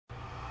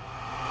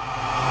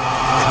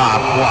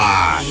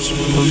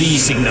COPWATCH,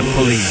 policing the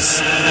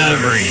police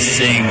every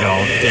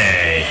single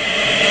day.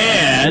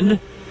 And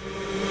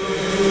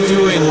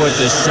doing what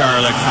the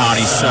Charlotte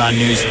County Sun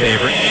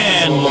newspaper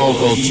and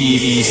local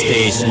TV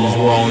stations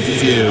won't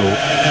do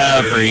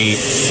every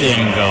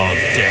single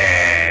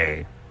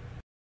day.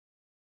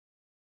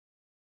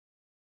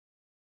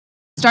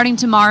 Starting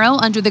tomorrow,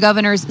 under the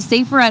governor's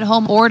Safer at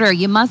Home order,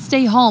 you must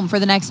stay home for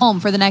the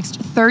next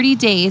 30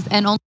 days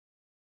and only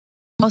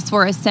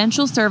for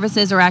essential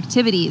services or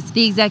activities.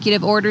 The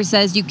executive order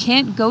says you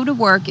can't go to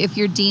work if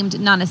you're deemed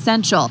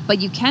non-essential,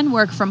 but you can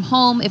work from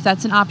home if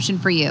that's an option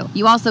for you.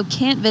 You also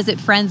can't visit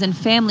friends and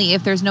family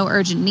if there's no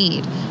urgent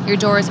need. Your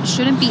doors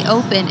shouldn't be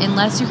open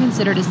unless you're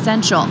considered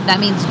essential. That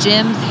means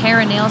gyms,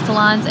 hair and nail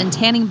salons, and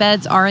tanning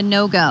beds are a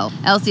no-go.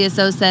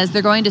 LCSO says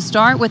they're going to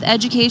start with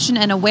education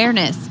and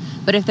awareness,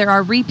 but if there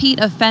are repeat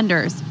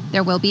offenders,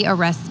 there will be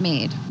arrests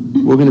made.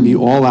 We're going to be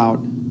all out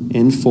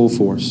in full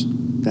force.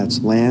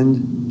 That's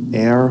land,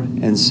 air,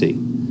 and sea.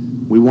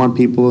 We want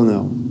people to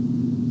know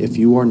if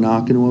you are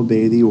not going to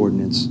obey the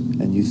ordinance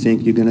and you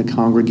think you're going to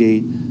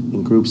congregate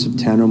in groups of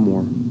 10 or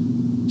more,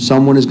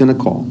 someone is going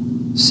to call.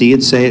 See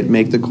it, say it,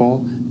 make the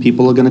call.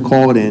 People are going to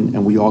call it in,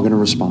 and we are going to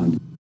respond.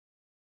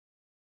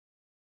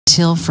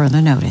 Till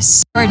further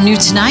notice. New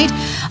tonight,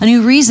 a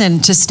new reason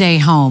to stay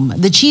home.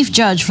 The chief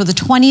judge for the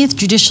 20th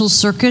Judicial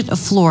Circuit of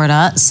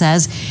Florida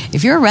says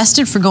if you're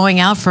arrested for going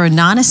out for a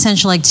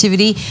non-essential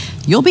activity,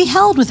 you'll be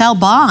held without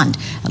bond,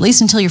 at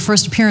least until your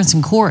first appearance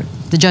in court.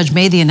 The judge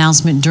made the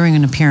announcement during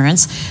an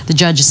appearance. The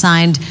judge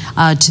assigned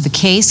to the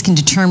case can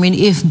determine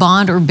if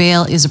bond or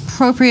bail is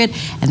appropriate,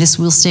 and this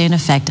will stay in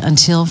effect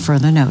until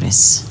further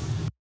notice.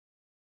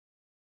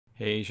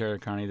 Hey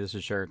Charlotte County, this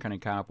is Charlotte County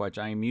COPWATCH.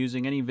 I am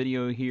using any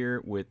video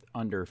here with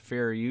under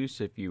fair use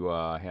if you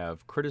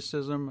have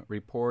criticism,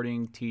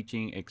 reporting,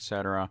 teaching,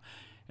 etc.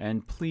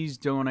 And please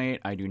donate.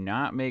 I do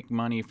not make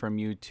money from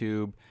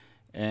YouTube,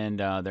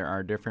 and there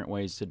are different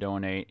ways to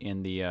donate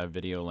in the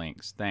video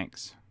links.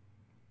 Thanks.